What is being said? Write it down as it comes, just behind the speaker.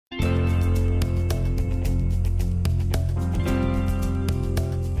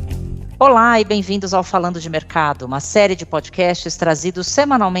Olá e bem-vindos ao Falando de Mercado, uma série de podcasts trazidos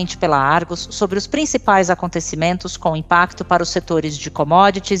semanalmente pela Argos sobre os principais acontecimentos com impacto para os setores de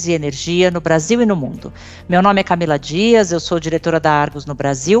commodities e energia no Brasil e no mundo. Meu nome é Camila Dias, eu sou diretora da Argos no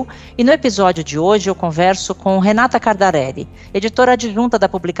Brasil e no episódio de hoje eu converso com Renata Cardarelli, editora adjunta da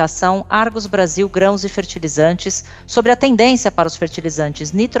publicação Argos Brasil Grãos e Fertilizantes, sobre a tendência para os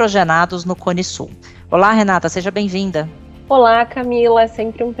fertilizantes nitrogenados no Cone Sul. Olá, Renata, seja bem-vinda. Olá, Camila, é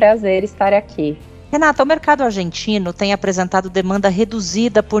sempre um prazer estar aqui. Renata, o mercado argentino tem apresentado demanda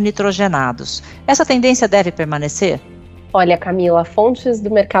reduzida por nitrogenados. Essa tendência deve permanecer? Olha, Camila, fontes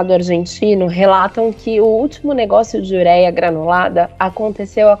do mercado argentino relatam que o último negócio de ureia granulada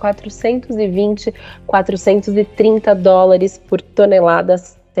aconteceu a 420, 430 dólares por tonelada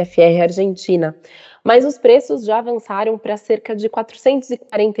CFR Argentina. Mas os preços já avançaram para cerca de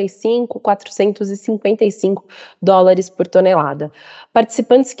 445, 455 dólares por tonelada.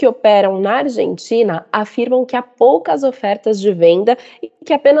 Participantes que operam na Argentina afirmam que há poucas ofertas de venda e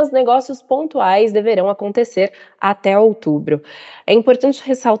que apenas negócios pontuais deverão acontecer até outubro. É importante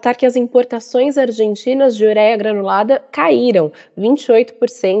ressaltar que as importações argentinas de ureia granulada caíram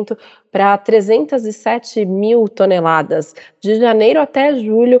 28%, para 307 mil toneladas, de janeiro até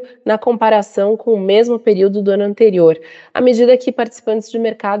julho, na comparação com o mesmo período do ano anterior, à medida que participantes de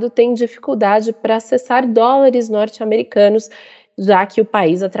mercado têm dificuldade para acessar dólares norte-americanos, já que o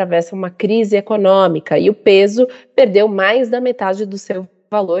país atravessa uma crise econômica e o peso perdeu mais da metade do seu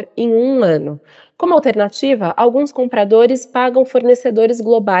valor em um ano. Como alternativa, alguns compradores pagam fornecedores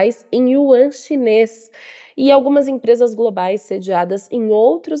globais em yuan chinês, e algumas empresas globais sediadas em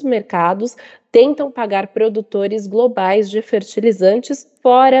outros mercados tentam pagar produtores globais de fertilizantes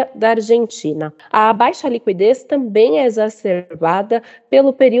fora da Argentina. A baixa liquidez também é exacerbada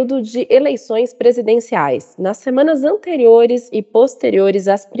pelo período de eleições presidenciais. Nas semanas anteriores e posteriores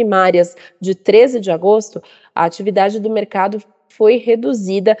às primárias de 13 de agosto, a atividade do mercado foi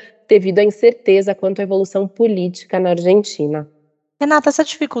reduzida devido à incerteza quanto à evolução política na Argentina. Renata, essa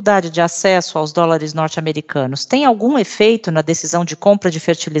dificuldade de acesso aos dólares norte-americanos tem algum efeito na decisão de compra de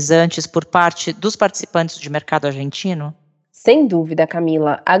fertilizantes por parte dos participantes de mercado argentino? Sem dúvida,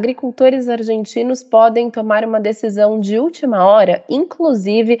 Camila. Agricultores argentinos podem tomar uma decisão de última hora,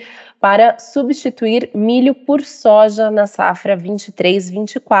 inclusive para substituir milho por soja na safra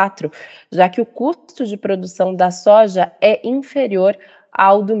 23-24, já que o custo de produção da soja é inferior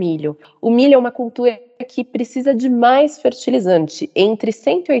ao do milho. O milho é uma cultura que precisa de mais fertilizante, entre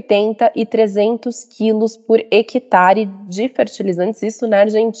 180 e 300 quilos por hectare de fertilizantes, isso na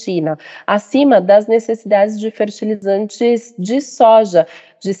Argentina, acima das necessidades de fertilizantes de soja,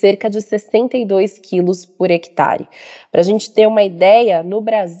 de cerca de 62 quilos por hectare. Para a gente ter uma ideia, no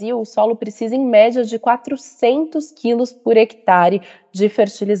Brasil, o solo precisa em média de 400 quilos por hectare de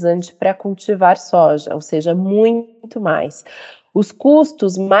fertilizante para cultivar soja, ou seja, muito mais. Os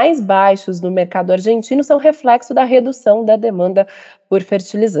custos mais baixos no mercado argentino são reflexo da redução da demanda por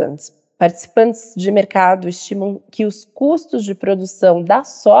fertilizantes. Participantes de mercado estimam que os custos de produção da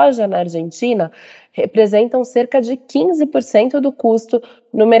soja na Argentina representam cerca de 15% do custo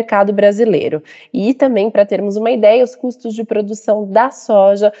no mercado brasileiro. E também, para termos uma ideia, os custos de produção da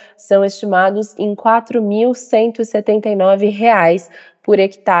soja são estimados em R$ 4.179 por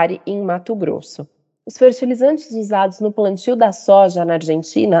hectare em Mato Grosso. Os fertilizantes usados no plantio da soja na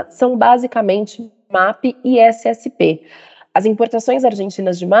Argentina são basicamente MAP e SSP. As importações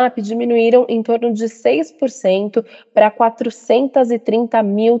argentinas de MAP diminuíram em torno de 6% para 430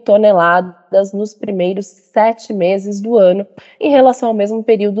 mil toneladas nos primeiros 7 meses do ano, em relação ao mesmo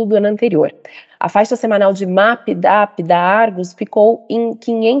período do ano anterior. A faixa semanal de MAP DAP da Argos ficou em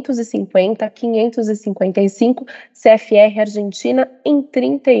 550, 555 CFR Argentina em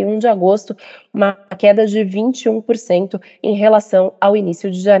 31 de agosto, uma queda de 21% em relação ao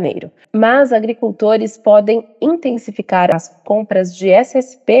início de janeiro. Mas agricultores podem intensificar as compras de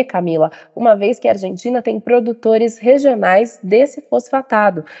SSP, Camila, uma vez que a Argentina tem produtores regionais desse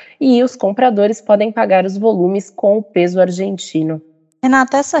fosfatado e os compradores podem pagar os volumes com o peso argentino.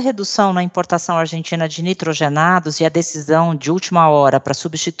 Renata, essa redução na importação argentina de nitrogenados e a decisão de última hora para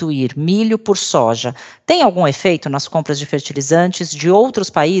substituir milho por soja tem algum efeito nas compras de fertilizantes de outros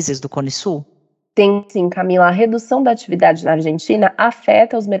países do Cone Sul? Tem sim, Camila. A redução da atividade na Argentina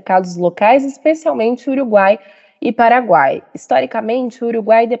afeta os mercados locais, especialmente o Uruguai e Paraguai. Historicamente, o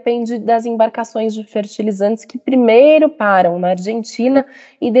Uruguai depende das embarcações de fertilizantes que primeiro param na Argentina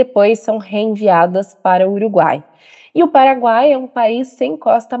e depois são reenviadas para o Uruguai. E o Paraguai é um país sem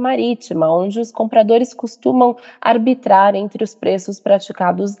costa marítima, onde os compradores costumam arbitrar entre os preços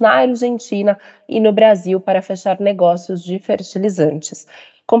praticados na Argentina e no Brasil para fechar negócios de fertilizantes.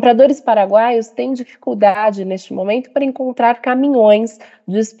 Compradores paraguaios têm dificuldade neste momento para encontrar caminhões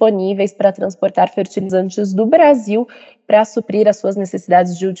disponíveis para transportar fertilizantes do Brasil para suprir as suas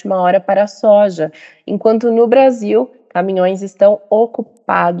necessidades de última hora para a soja, enquanto no Brasil, caminhões estão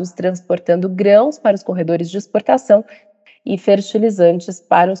ocupados transportando grãos para os corredores de exportação e fertilizantes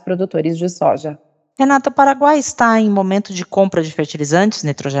para os produtores de soja. Renata, o Paraguai está em momento de compra de fertilizantes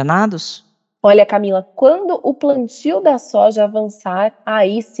nitrogenados? Olha, Camila, quando o plantio da soja avançar,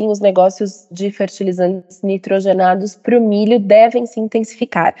 aí sim os negócios de fertilizantes nitrogenados para o milho devem se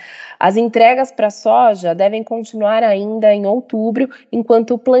intensificar. As entregas para a soja devem continuar ainda em outubro,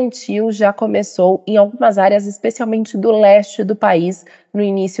 enquanto o plantio já começou em algumas áreas, especialmente do leste do país, no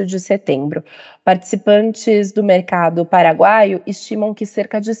início de setembro. Participantes do mercado paraguaio estimam que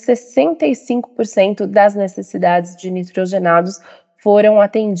cerca de 65% das necessidades de nitrogenados foram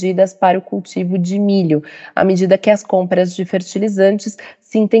atendidas para o cultivo de milho, à medida que as compras de fertilizantes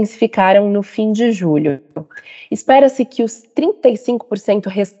se intensificaram no fim de julho. Espera-se que os 35%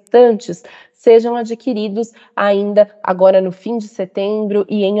 restantes sejam adquiridos ainda agora no fim de setembro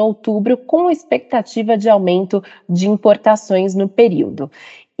e em outubro, com expectativa de aumento de importações no período.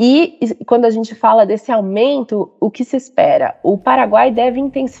 E quando a gente fala desse aumento, o que se espera? O Paraguai deve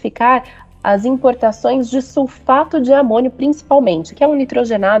intensificar as importações de sulfato de amônio, principalmente, que é um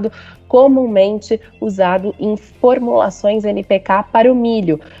nitrogenado comumente usado em formulações NPK para o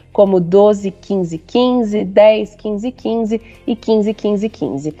milho, como 12-15-15, 10-15-15 e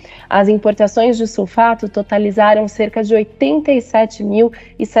 15-15-15. As importações de sulfato totalizaram cerca de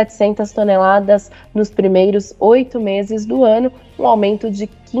 87.700 toneladas nos primeiros 8 meses do ano, um aumento de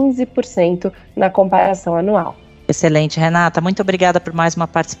 15% na comparação anual. Excelente, Renata. Muito obrigada por mais uma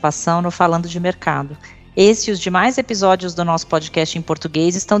participação no Falando de Mercado. Esse e os demais episódios do nosso podcast em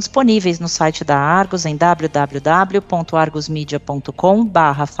português estão disponíveis no site da Argos em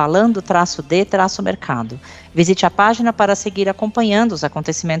www.argosmedia.com/falando-de-mercado. Visite a página para seguir acompanhando os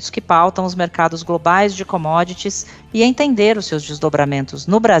acontecimentos que pautam os mercados globais de commodities e entender os seus desdobramentos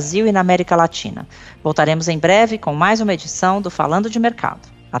no Brasil e na América Latina. Voltaremos em breve com mais uma edição do Falando de Mercado.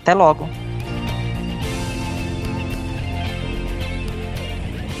 Até logo!